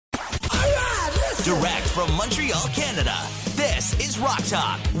Direct from Montreal, Canada, this is Rock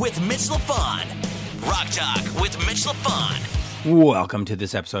Talk with Mitch LaFon. Rock Talk with Mitch LaFon. Welcome to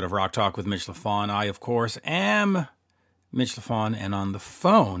this episode of Rock Talk with Mitch LaFon. I, of course, am Mitch LaFon, and on the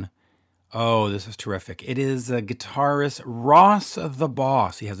phone, oh, this is terrific. It is guitarist Ross the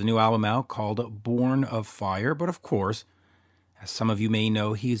Boss. He has a new album out called Born of Fire, but of course, as some of you may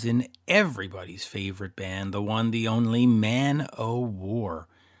know, he's in everybody's favorite band, the one, the only Man-O-War.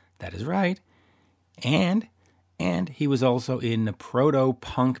 That is right. And he was also in the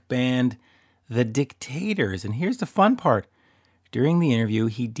proto-punk band The Dictators. And here's the fun part. During the interview,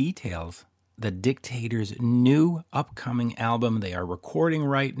 he details The Dictators' new upcoming album. They are recording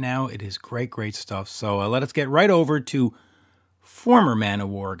right now. It is great, great stuff. So let us get right over to former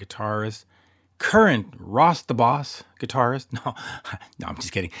Man-O-War guitarist, current Ross the Boss guitarist. No, I'm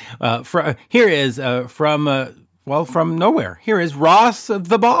just kidding. Here is from nowhere. Here is Ross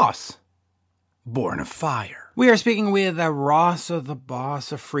the Boss, Born of Fire. We are speaking with Ross the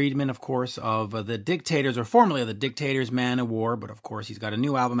Boss, a Friedman, of course, of The Dictators, or formerly of The Dictators, Man-O-War, but of course he's got a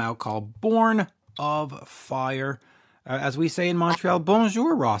new album out called Born of Fire. As we say in Montreal,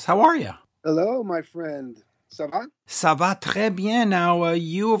 bonjour, Ross. How are you? Hello, my friend. Ça va? Ça va très bien. Now,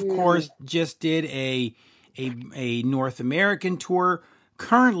 you, of course, just did a North American tour.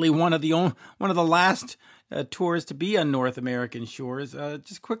 Currently, one of the last tours to be on North American shores.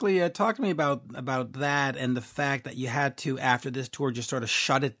 Just quickly talk to me about that and the fact that you had to, after this tour, just sort of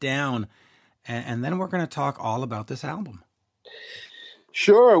shut it down. And then we're going to talk all about this album.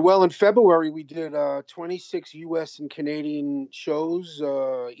 Sure. Well, in February, we did 26 U.S. and Canadian shows,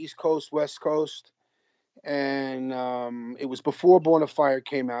 East Coast, West Coast. And it was before Born of Fire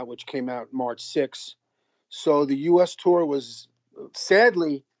came out, which came out March 6th. So the U.S. tour was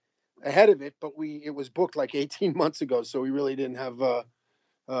sadly ahead of it, but it was booked like 18 months ago. So we really didn't have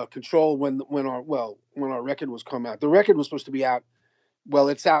control when our record was come out. The record was supposed to be out. Well,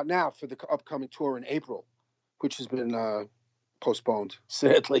 it's out now for the upcoming tour in April, which has been postponed,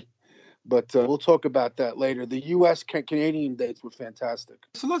 sadly. But we'll talk about that later. The U.S. Canadian dates were fantastic.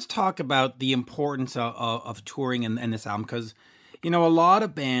 So let's talk about the importance of touring and this album, because, a lot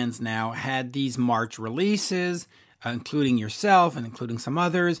of bands now had these March releases, including yourself and including some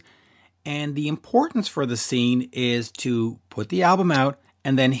others. And the importance for the scene is to put the album out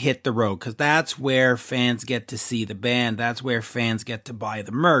and then hit the road, because that's where fans get to see the band. That's where fans get to buy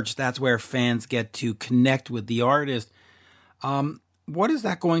the merch. That's where fans get to connect with the artist. What is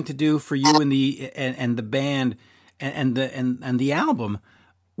that going to do for you and the band and the album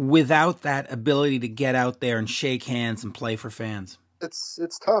without that ability to get out there and shake hands and play for fans?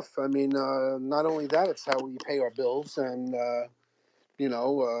 It's tough. I mean, not only that, it's how we pay our bills, and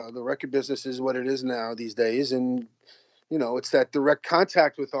the record business is what it is now these days, and it's that direct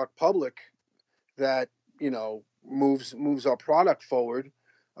contact with our public that moves our product forward.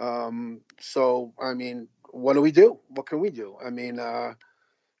 So I mean, what do we do? What can we do? I mean,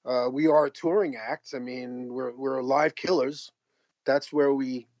 we are a touring act. I mean, we're live killers. That's where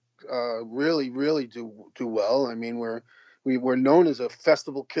we really, really do well. I mean, we're known as a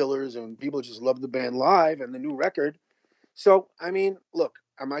festival killers, and people just love the band live and the new record. So, I mean, look,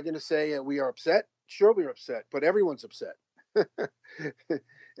 am I going to say we are upset? Sure, we're upset, but everyone's upset.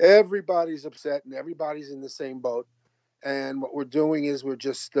 Everybody's upset, and everybody's in the same boat. And what we're doing is we're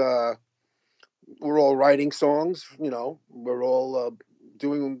just we're all writing songs, we're all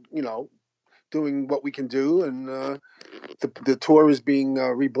doing what we can do. And the tour is being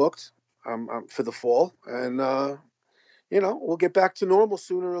rebooked for the fall. And, we'll get back to normal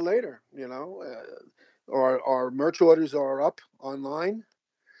sooner or later. Our merch orders are up online.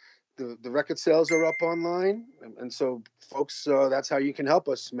 The record sales are up online. And so, folks, that's how you can help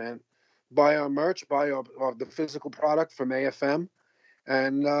us, man. Buy our merch, buy the physical product from AFM.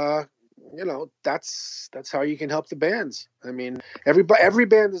 And, that's how you can help the bands. I mean, every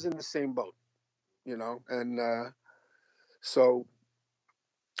band is in the same boat, and so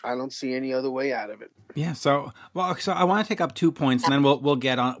I don't see any other way out of it. Yeah. So I want to take up 2 points, and then we'll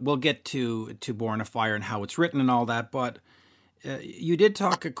get to Born of Fire and how it's written and all that. But you did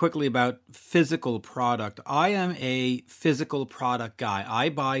talk quickly about physical product. I am a physical product guy. I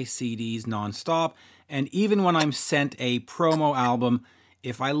buy CDs nonstop, and even when I'm sent a promo album,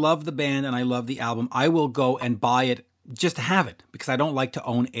 if I love the band and I love the album, I will go and buy it just to have it, because I don't like to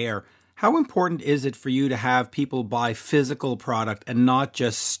own air. How important is it for you to have people buy physical product and not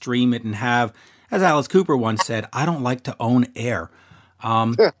just stream it and have, as Alice Cooper once said, I don't like to own air.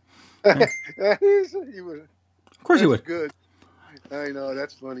 Of course you would. Good. I know,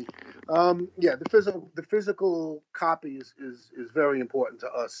 that's funny. The physical copy is very important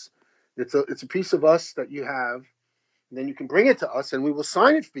to us. It's a piece of us that you have, and then you can bring it to us, and we will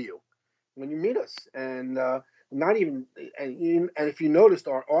sign it for you when you meet us. And not even and if you noticed,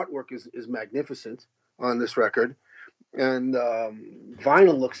 our artwork is magnificent on this record, and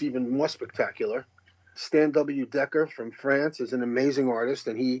vinyl looks even more spectacular. Stan W. Decker from France is an amazing artist,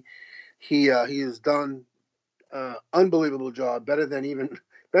 and he has done unbelievable job, better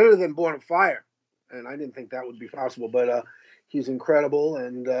than Born of Fire, and I didn't think that would be possible, but he's incredible,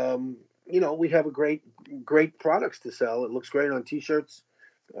 and we have a great products to sell. It looks great on T-shirts,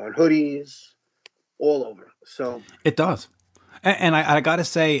 on hoodies, all over. So it does, and I got to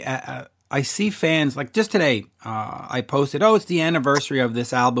say, I see fans like just today. I posted, "Oh, it's the anniversary of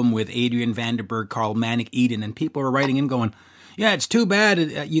this album with Adrian Vandenberg, called Manic Eden," and people are writing in going, "Yeah, it's too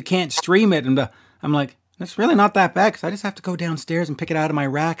bad you can't stream it." And I'm like, it's really not that bad because I just have to go downstairs and pick it out of my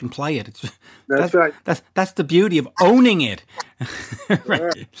rack and play it. That's right. That's the beauty of owning it.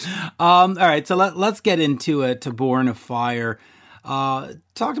 Right. Yeah. All right. So let's get into to Born of Fire.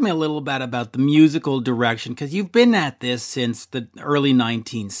 Talk to me a little bit about the musical direction, because you've been at this since the early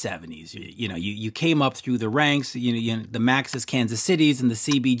 1970s. You came up through the ranks, the Max's Kansas Cities and the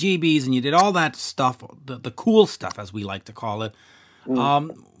CBGBs, and you did all that stuff, the cool stuff, as we like to call it.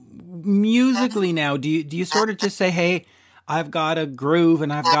 Musically now, do you sort of just say, hey, I've got a groove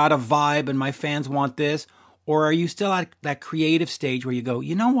and I've got a vibe and my fans want this? Or are you still at that creative stage where you go,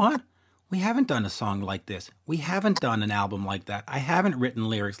 you know what? We haven't done a song like this. We haven't done an album like that. I haven't written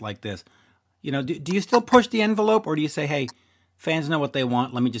lyrics like this. Do you still push the envelope, or do you say, hey, fans know what they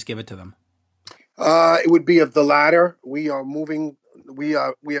want, let me just give it to them? It would be of the latter. We are moving. We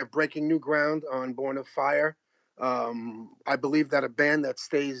are breaking new ground on Born of Fire. I believe that a band that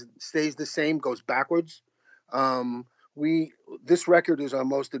stays the same goes backwards. This record is our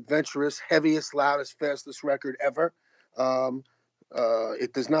most adventurous, heaviest, loudest, fastest record ever.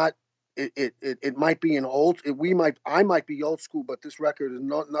 It does not. It might be I might be old school, but this record is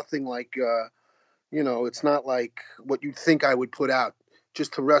nothing like. It's not like what you'd think I would put out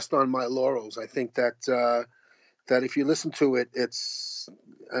just to rest on my laurels. I think that if you listen to it, it's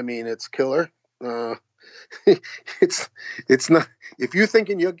killer. It's not. If you're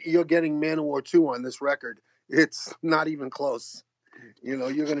thinking you're getting Manowar 2 on this record, it's not even close. You're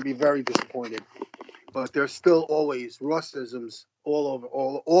going to be very disappointed. But there's still always Rossisms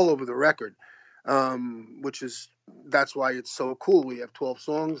all over the record, that's why it's so cool. We have 12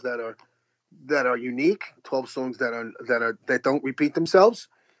 songs that are unique, 12 songs that don't repeat themselves,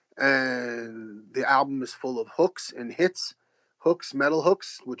 and the album is full of hooks and hits. Metal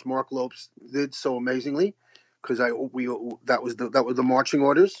hooks, which Mark Lopes did so amazingly, because that was the marching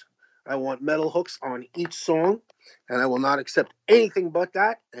orders. I want metal hooks on each song, and I will not accept anything but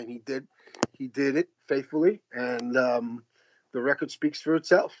that. And he did it faithfully, and the record speaks for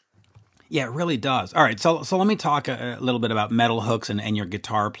itself. Yeah, it really does. All right, so let me talk a little bit about metal hooks and your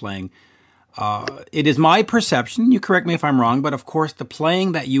guitar playing. It is my perception, you correct me if I'm wrong, but of course the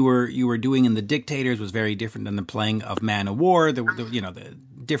playing that you were doing in the Dictators was very different than the playing of Manowar. The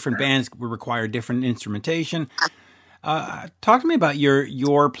different bands require different instrumentation. Talk to me about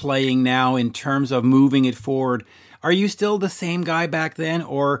your playing now in terms of moving it forward. Are you still the same guy back then,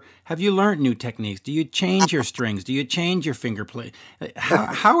 or have you learned new techniques? Do you change your strings? Do you change your finger play?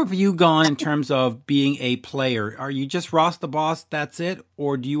 How have you gone in terms of being a player? Are you just Ross the Boss, that's it?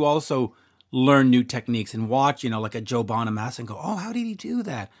 Or do you also learn new techniques and watch, like a Joe Bonamassa and go, oh, how did he do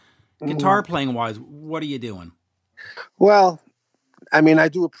that? Guitar playing wise, what are you doing? Well, I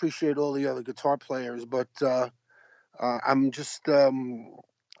do appreciate all the other guitar players, but I'm just...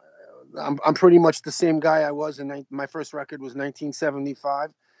 I'm pretty much the same guy I was my first record was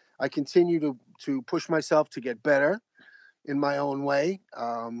 1975. I continue to push myself to get better in my own way.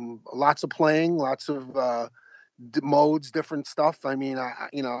 Lots of playing, lots of modes, different stuff. I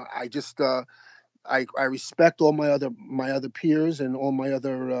respect all my other peers and all my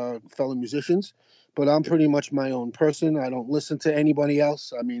other fellow musicians, but I'm pretty much my own person. I don't listen to anybody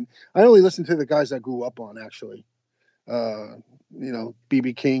else. I only listen to the guys I grew up on, actually.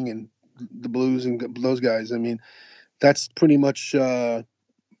 B.B. King and the Blues and those guys. That's pretty much where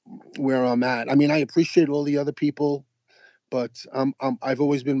I'm at. I appreciate all the other people, but I've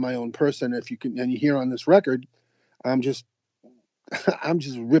always been my own person. If you can, and you hear on this record, I'm just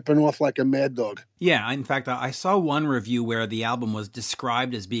ripping off like a mad dog. Yeah, in fact, I saw one review where the album was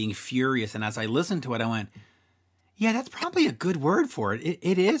described as being furious, and as I listened to it, I went, yeah, that's probably a good word for it.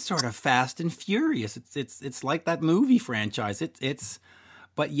 It is sort of fast and furious. It's like that movie franchise.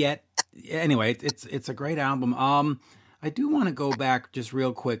 But yet, anyway, it's a great album. I do want to go back just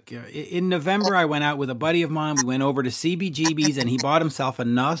real quick. In November, I went out with a buddy of mine. We went over to CBGB's, and he bought himself a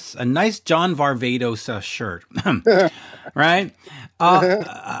nice John Varvatos shirt. Right?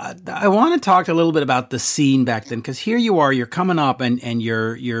 I want to talk a little bit about the scene back then, because here you are, you're coming up, and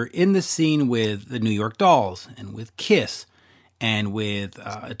you're in the scene with the New York Dolls and with Kiss and with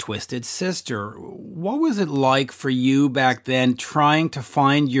Twisted Sister. What was it like for you back then trying to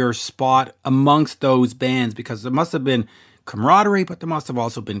find your spot amongst those bands? Because there must have been camaraderie, but there must have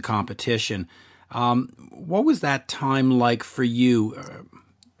also been competition. What was that time like for you?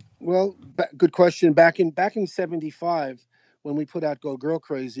 Well, good question. Back in '75, when we put out Go Girl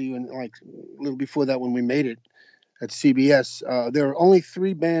Crazy, and like a little before that when we made it at CBS, there were only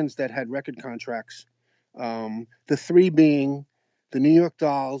 3 bands that had record contracts. The 3 being the New York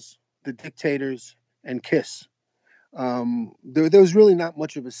Dolls, the Dictators, and Kiss. There was really not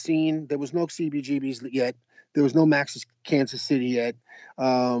much of a scene. There was no CBGBs yet. There was no Max's Kansas City yet.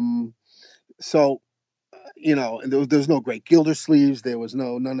 So, you know, there was no Great Gildersleeves. There was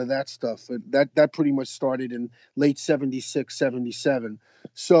none of that stuff. That pretty much started in late '76, '77.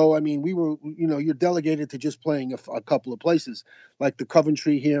 So, I mean, we were, you know, you're delegated to just playing a couple of places, like the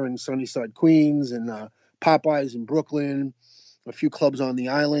Coventry here in Sunnyside, Queens, and Popeyes in Brooklyn, a few clubs on the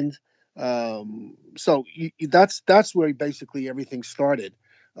island. So that's where basically everything started.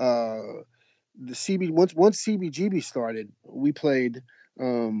 Once CBGB started, we played.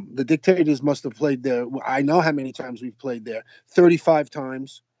 The Dictators must have played there. I know how many times we've played there. 35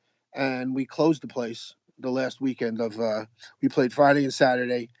 times, and we closed the place the last weekend of. We played Friday and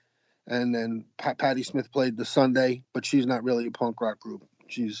Saturday, and then Patti Smith played the Sunday. But she's not really a punk rock group.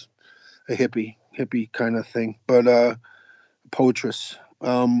 She's a hippie kind of thing, but poetress.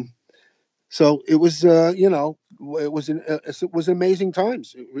 So it was, you know, it was amazing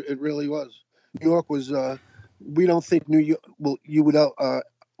times. It really was. New York was. We don't think New York. Well,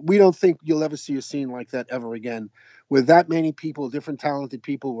 we don't think you'll ever see a scene like that ever again, where that many people, different talented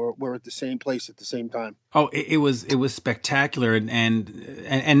people, were at the same place at the same time. Oh, it was spectacular,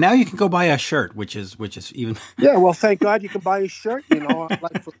 and now you can go buy a shirt, which is even. Yeah, well, thank God you can buy a shirt. You know,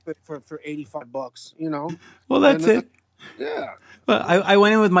 like for $85. You know. Well, that's it. Yeah. Well, I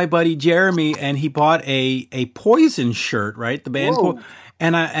went in with my buddy Jeremy, and he bought a Poison shirt, right? The band,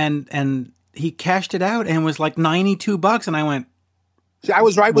 and he cashed it out, and it was like $92, and I went. See, I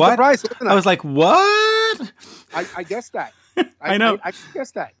was right with the price. I was like, what? I guessed that. I know. I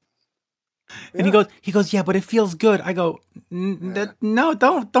guessed that. And he goes, yeah, but it feels good. I go, no,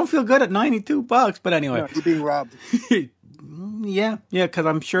 don't feel good at $92. But anyway, no, you're being robbed. Yeah, because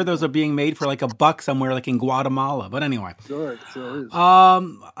I'm sure those are being made for like $1 somewhere, like in Guatemala. But anyway, sure is.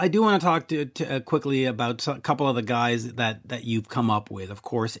 I do want to talk to quickly about a couple of the guys that you've come up with. Of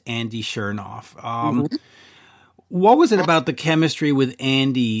course, Andy Chernoff. What was it about the chemistry with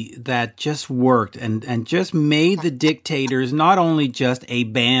Andy that just worked and just made the Dictators not only just a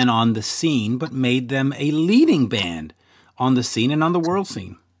band on the scene, but made them a leading band on the scene and on the world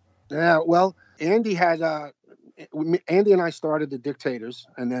scene? Yeah, well, Andy and I started the Dictators,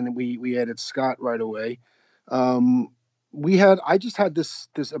 and then we added Scott right away. I just had this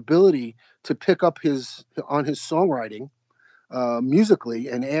ability to pick up his songwriting musically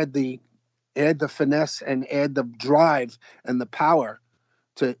and add the finesse and add the drive and the power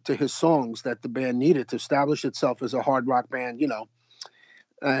to his songs that the band needed to establish itself as a hard rock band, you know.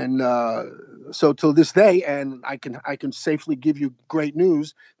 And so till this day, and I can safely give you great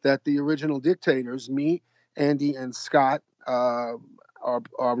news that the original Dictators, me, Andy, and Scott, are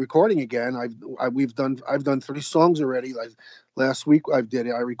recording again. I've done 3 songs already. Like last week I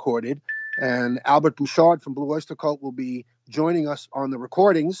recorded, and Albert Bouchard from Blue Oyster Cult will be joining us on the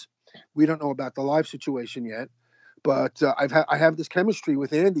recordings. We don't know about the live situation yet, but I have this chemistry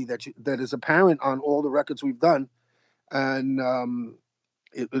with Andy that is apparent on all the records we've done, and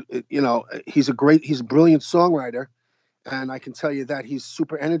you know, he's a brilliant songwriter, and I can tell you that he's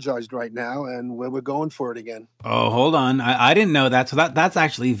super energized right now, and we're going for it again. Oh, hold on, I didn't know that, so that's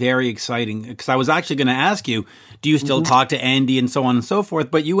actually very exciting, because I was actually going to ask you, do you still talk to Andy and so on and so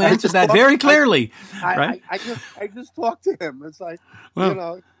forth? But you answered that very clearly, right? I just talked to him. It's like, you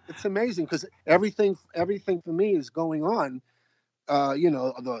know. It's amazing because everything for me is going on. You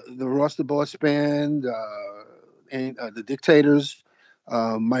know, the Ross the Boss band, and the Dictators,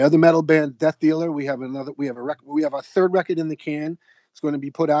 my other metal band, Death Dealer. We have a third record in the can. It's going to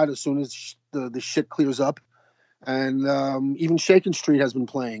be put out as soon as the shit clears up, and even Shaken Street has been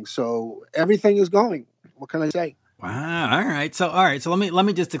playing. So everything is going. What can I say? Wow. All right. So let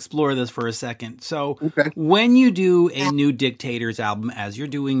me just explore this for a second. So when you do a new Dictators album, as you're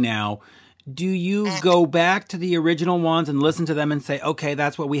doing now, do you go back to the original ones and listen to them and say, okay,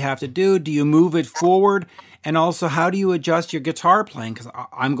 that's what we have to do? Do you move it forward? And also, how do you adjust your guitar playing? Because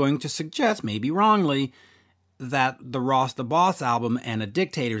I'm going to suggest, maybe wrongly, that the Ross the Boss album and a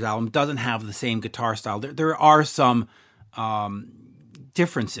Dictators album doesn't have the same guitar style. There are some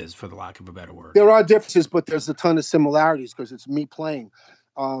differences, for the lack of a better word. There are differences, but there's a ton of similarities because it's me playing.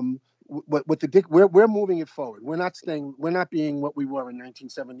 With the we're moving it forward. We're not being what we were in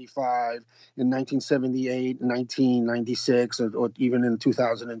 1975, in 1978, 1996, or even in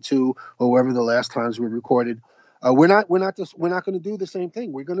 2002, or wherever the last times we recorded. We're not going to do the same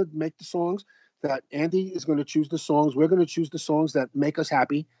thing. We're going to make the songs that Andy is going to choose the songs. We're going to choose the songs that make us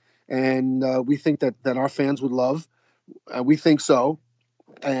happy, and we think that our fans would love. We think so.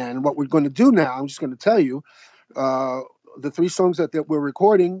 And what we're going to do now, I'm just going to tell you, the 3 songs that we're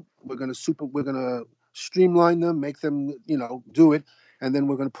recording, we're going to streamline them, make them, do it, and then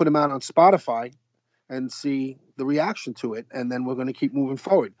we're going to put them out on Spotify and see the reaction to it, and then we're going to keep moving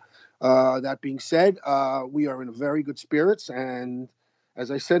forward. That being said, we are in very good spirits, and as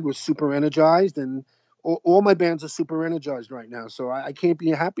I said, we're super energized, and all my bands are super energized right now, so I can't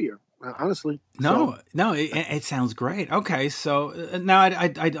be happier. Honestly. No, it sounds great. Okay, so now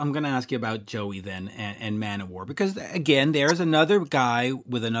I'm going to ask you about Joey then and Manowar, because again, there's another guy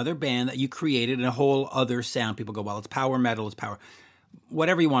with another band that you created and a whole other sound. People go, well, it's power metal, it's power,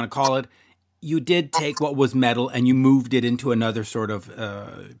 whatever you want to call it. You did take what was metal and you moved it into another sort of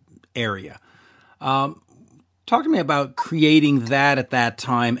area. Talk to me about creating that at that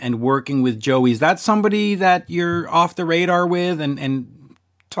time and working with Joey. Is that somebody that you're off the radar with? And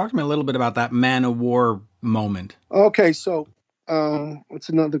talk to me a little bit about that Manowar moment. Okay, so it's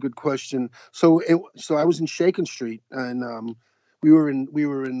another good question. So I was in Shakin Street, and we were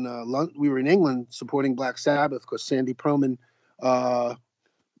in England supporting Black Sabbath because Sandy Pearlman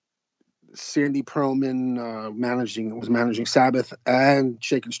was managing Sabbath and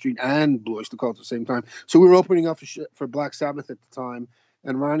Shakin Street and Blue Oyster Cult at the same time. So we were opening up for Black Sabbath at the time,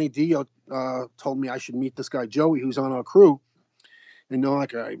 and Ronnie Dio told me I should meet this guy Joey, who's on our crew. And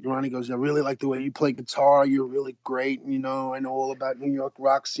Ronnie goes, I really like the way you play guitar. You're really great. I know all about New York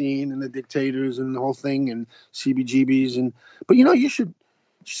rock scene and the Dictators and the whole thing and CBGBs. But you should,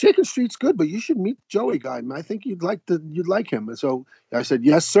 Shakin Street's good, but you should meet Joey guy. I think you'd like him. And so I said,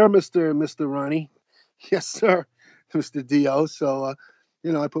 yes, sir, Mr. Ronnie. Yes, sir, Mr. Dio. So,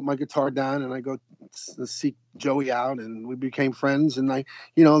 I put my guitar down and I go seek Joey out, and we became friends. And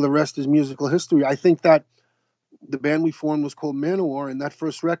the rest is musical history. I think that the band we formed was called Manowar, and that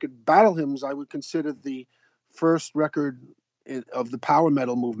first record, Battle Hymns, I would consider the first record of the power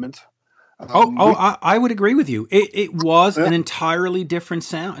metal movement. I would agree with you. It was an entirely different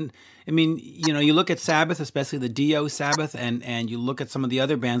sound. I mean, you look at Sabbath, especially the Dio Sabbath, and you look at some of the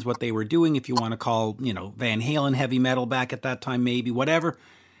other bands, what they were doing, if you want to call, Van Halen heavy metal back at that time, maybe, whatever.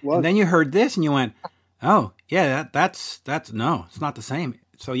 What? And then you heard this and you went, oh, yeah, that's no, it's not the same.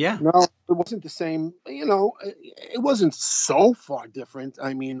 So, yeah. No, it wasn't the same. It wasn't so far different.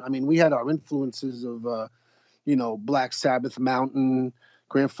 I mean, we had our influences of, Black Sabbath, Mountain,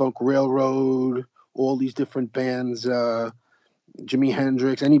 Grand Funk Railroad, all these different bands, Jimi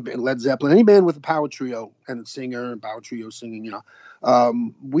Hendrix, Led Zeppelin, any band with a power trio and a singer and power trio singing,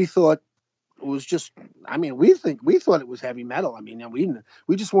 we thought it was just, we thought it was heavy metal.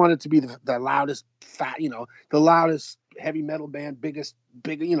 We just wanted to be the loudest, the loudest heavy metal band, bigger,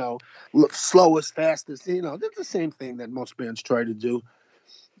 slowest, fastest, that's the same thing that most bands try to do.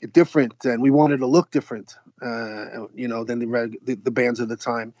 Different, and we wanted to look different, than the bands of the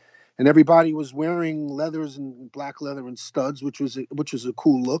time. And everybody was wearing leathers and black leather and studs, which was a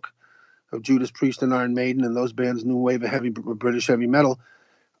cool look of Judas Priest and Iron Maiden and those bands, new wave of British heavy metal.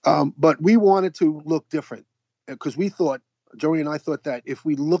 But we wanted to look different because Joey and I thought that if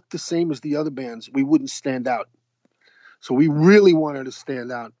we looked the same as the other bands, we wouldn't stand out. So we really wanted to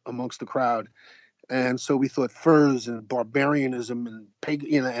stand out amongst the crowd. And so we thought furs and barbarianism and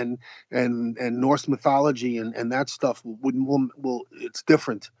pagan, and Norse mythology and that stuff it's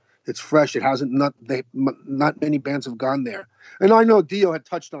different. It's fresh. It hasn't not many bands have gone there. And I know Dio had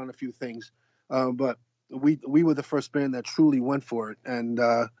touched on a few things, but we were the first band that truly went for it. And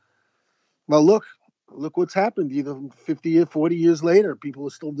look what's happened. Either 50 or 40 years later, people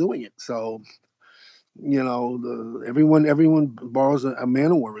are still doing it. So. Everyone borrows a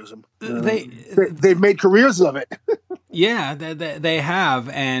Manowarism. They've made careers of it. Yeah, they have.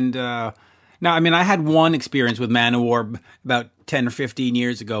 And now, I had one experience with Manowar about 10 or 15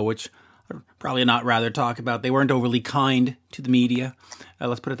 years ago, which I'd probably not rather talk about. They weren't overly kind to the media.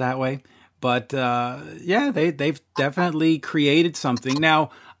 Let's put it that way. But they've definitely created something.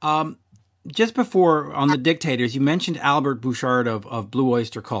 Now, just before on the Dictators, you mentioned Albert Bouchard of Blue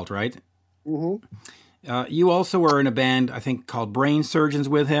Oyster Cult, right? Mm-hmm. You also were in a band, I think, called Brain Surgeons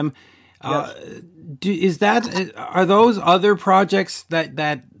with him. Yes. Are those other projects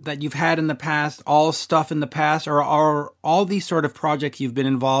that you've had in the past, all stuff in the past, or are all these sort of projects you've been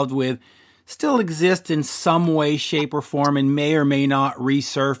involved with still exist in some way, shape, or form, and may or may not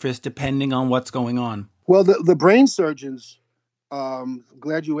resurface depending on what's going on? Well, the Brain Surgeons,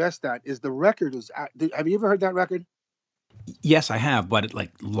 glad you asked that, is the record is, have you ever heard that record? Yes, I have, but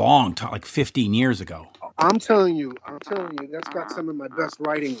like like 15 years ago. I'm telling you, that's got some of my best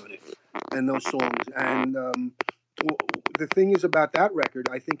writing on it and those songs. And the thing is about that record,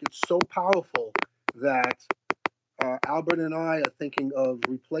 I think it's so powerful that Albert and I are thinking of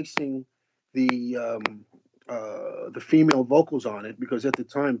replacing the female vocals on it, because at the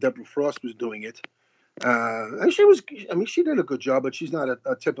time Deborah Frost was doing it, and she did a good job, but she's not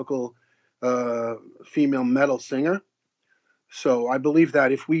a typical female metal singer. So I believe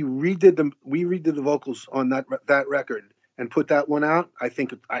that if we redid the vocals on that record and put that one out, I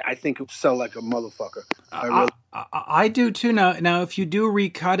think it would sell like a motherfucker. I do too. Now, if you do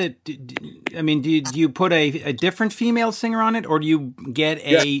recut it, do you put a different female singer on it, or do you get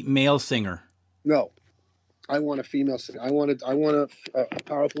a male singer? No, I want a female singer. I want a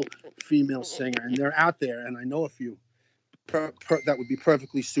powerful female singer, and they're out there, and I know a few that would be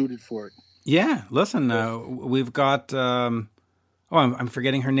perfectly suited for it. Yeah, listen, we've got. I'm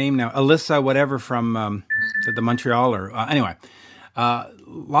forgetting her name now. Alyssa, whatever, from the Montrealer. Anyway, a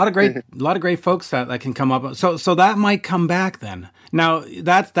lot of great folks that can come up. So that might come back then. Now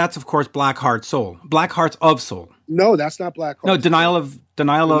that's of course Black Heart Soul, Black Hearts of Soul. No, that's not Black Heart. No, Denial of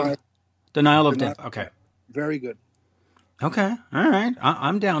Death. Okay, very good. Okay, all right,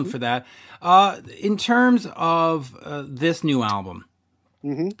 I'm down for that. In terms of this new album.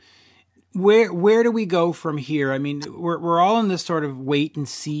 Mm-hmm. Where do we go from here? I mean, we're all in this sort of wait and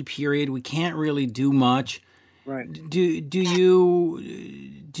see period. We can't really do much. Right. Do you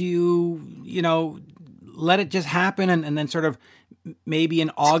let it just happen and then sort of maybe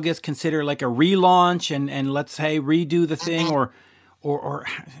in August consider like a relaunch and let's say redo the thing or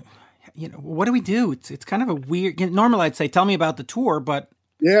what do we do? It's kind of a weird. Normally I'd say tell me about the tour, but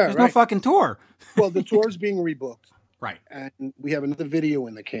there's no fucking tour. Well, the tour's being rebooked. Right. And we have another video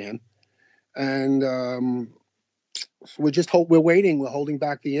in the can. And we're waiting. We're holding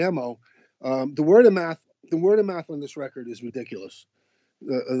back the ammo. The word of mouth on this record is ridiculous.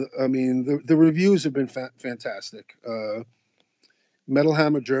 The reviews have been fantastic. Metal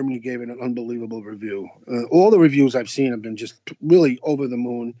Hammer Germany gave it an unbelievable review. All the reviews I've seen have been just really over the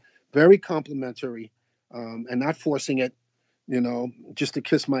moon, very complimentary, and not forcing it, just to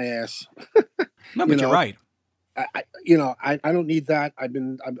kiss my ass. No, but you're right. I don't need that. I've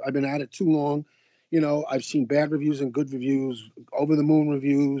been at it too long. I've seen bad reviews and good reviews, over the moon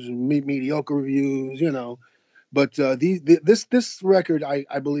reviews and mediocre reviews. But this record,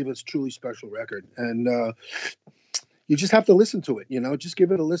 I believe it's a truly special record, and you just have to listen to it. Just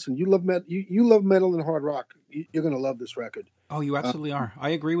give it a listen. You love metal. You love metal and hard rock. You're gonna love this record. Oh, you absolutely are.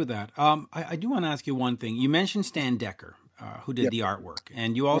 I agree with that. I do want to ask you one thing. You mentioned Stan Decker, who did the artwork,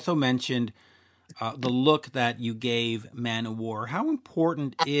 and you also mentioned the look that you gave Man of War. How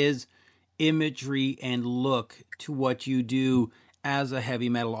important is imagery and look to what you do as a heavy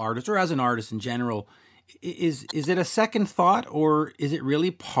metal artist or as an artist in general? Is it a second thought, or is it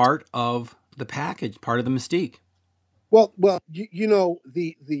really part of the package, part of the mystique? Well, the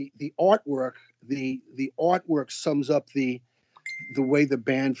artwork, the artwork sums up the way the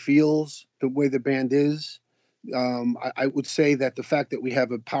band feels, the way the band is. I would say that the fact that we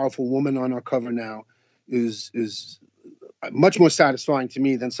have a powerful woman on our cover now is much more satisfying to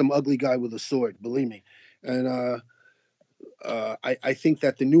me than some ugly guy with a sword. Believe me, and I think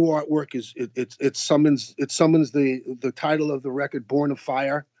that the new artwork it summons the title of the record, Born of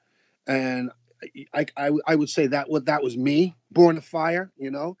Fire, and I would say that was me, Born of Fire.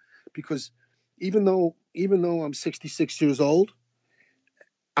 Because even though I'm 66 years old,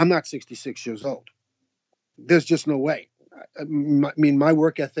 I'm not 66 years old. There's just no way. My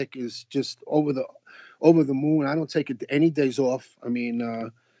work ethic is just over the moon. I don't take any days off. I'm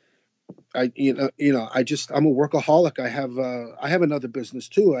a workaholic. I have another business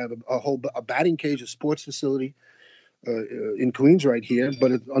too. I have a batting cage, a sports facility in Queens right here.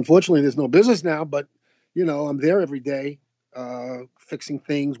 But unfortunately, there's no business now. But I'm there every day, fixing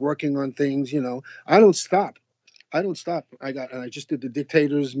things, working on things. I don't stop. I just did the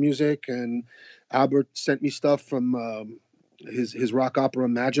Dictators music, and Albert sent me stuff from his rock opera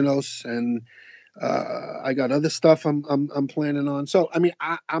Imaginos, and I got other stuff I'm planning on. So I mean,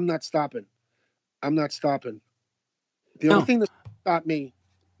 I'm not stopping. I'm not stopping. The only thing that stopped me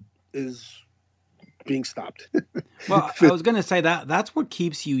is being stopped. Well, I was going to say that's what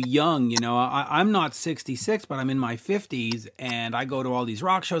keeps you young. You know, I'm not 66, but I'm in my 50s, and I go to all these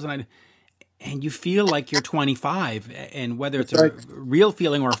rock shows, and you feel like you're 25. And whether it's a real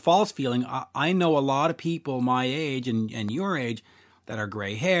feeling or a false feeling, I know a lot of people my age and your age that are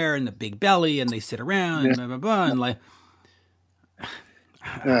gray hair and the big belly, and they sit around and blah, blah, blah, and like,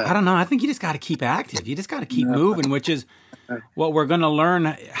 I don't know. I think you just got to keep active. You just got to keep moving, which is what we're going to learn,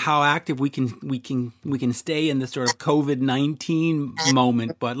 how active we can stay in this sort of COVID-19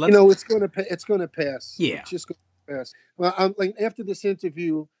 moment. But let's, it's going to pass. Yeah, it's just going to pass. Well, I'm like, after this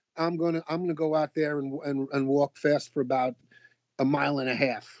interview, I'm gonna go out there and walk fast for about a mile and a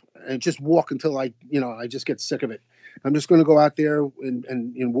half, and just walk until I just get sick of it. I'm just going to go out there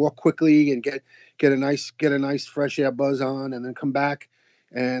and walk quickly and get a nice fresh air buzz on, and then come back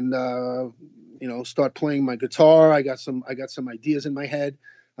and start playing my guitar. I got some ideas in my head.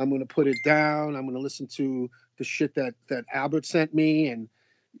 I'm going to put it down. I'm going to listen to the shit that Albert sent me, and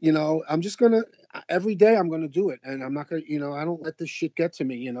I'm just going to, every day I'm going to do it, and I'm not going to, I don't let this shit get to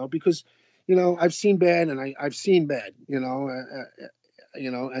me, because I've seen bad, and I've seen bad, and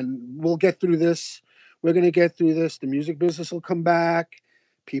we'll get through this. We're going to get through this. The music business will come back.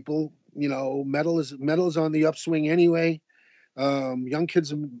 People, metal is on the upswing anyway. Young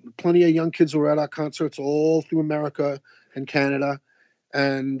kids, plenty of young kids were at our concerts all through America and Canada,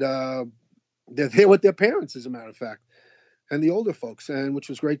 and they're there with their parents, as a matter of fact, and the older folks, and which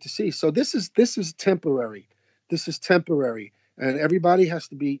was great to see. So this is temporary. This is temporary, and everybody has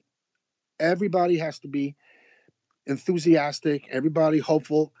to be enthusiastic. Everybody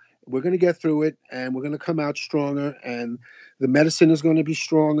hopeful. We're going to get through it, and we're going to come out stronger, and the medicine is going to be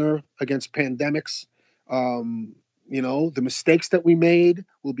stronger against pandemics. The mistakes that we made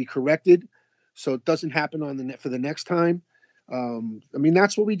will be corrected, so it doesn't happen for the next time.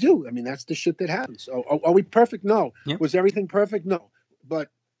 That's what we do. That's the shit that happens. Are we perfect? No. Yep. Was everything perfect? No. But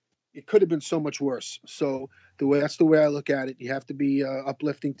it could have been so much worse. So that's the way I look at it. You have to be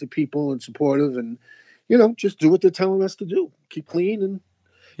uplifting to people and supportive, and just do what they're telling us to do. Keep clean and.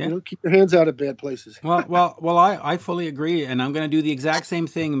 Keep your hands out of bad places. Well, I fully agree, and I'm going to do the exact same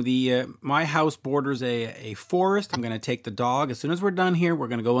thing. My house borders a forest. I'm going to take the dog. As soon as we're done here, we're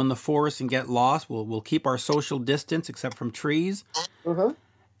going to go in the forest and get lost. We'll keep our social distance except from trees. Uh-huh.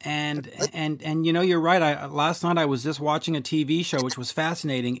 And you're right. Last night I was just watching a TV show which was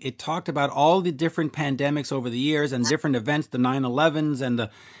fascinating. It talked about all the different pandemics over the years and different events, the 9/11s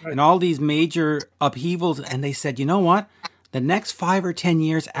and all these major upheavals. And they said, you know what? The next 5 or 10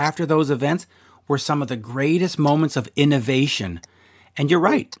 years after those events were some of the greatest moments of innovation. And you're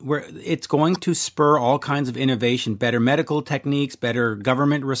right. It's going to spur all kinds of innovation, better medical techniques, better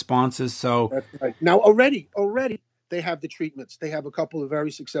government responses. So that's right. Now already they have the treatments. They have a couple of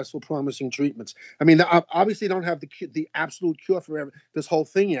very successful, promising treatments. Obviously don't have the absolute cure for this whole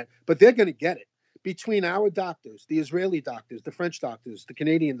thing yet, but they're going to get it. Between our doctors, the Israeli doctors, the French doctors, the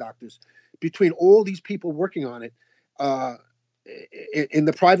Canadian doctors, between all these people working on it, in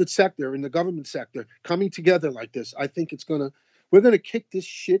the private sector, in the government sector, coming together like this, I think we're going to kick this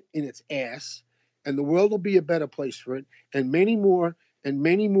shit in its ass, and the world will be a better place for it, and many more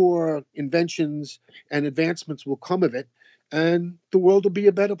inventions and advancements will come of it, and the world will be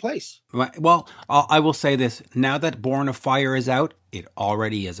a better place. Well, I will say this, now that Born of Fire is out, it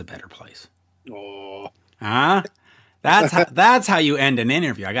already is a better place. Oh. Huh? That's how you end an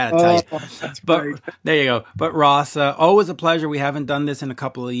interview. I got to tell you. But great. There you go. But Ross, always a pleasure. We haven't done this in a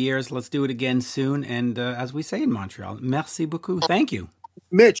couple of years. Let's do it again soon. And as we say in Montreal, merci beaucoup. Thank you,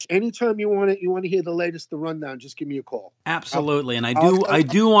 Mitch. Anytime you want to hear the rundown, just give me a call. Absolutely. And I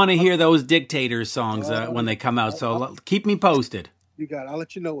do want to hear those Dictators songs when they come out. So keep me posted. You got it. I'll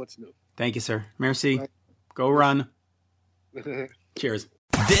let you know what's new. Thank you, sir. Merci. Right. Go run. Cheers.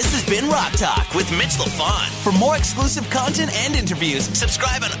 This has been Rock Talk with Mitch LaFon. For more exclusive content and interviews,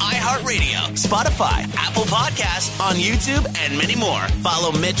 subscribe on iHeartRadio, Spotify, Apple Podcasts, on YouTube, and many more.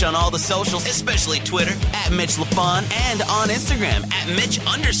 Follow Mitch on all the socials, especially Twitter, @Mitch LaFon, and on Instagram,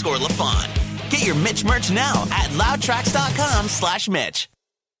 @Mitch_LaFon. Get your Mitch merch now at loudtracks.com/Mitch.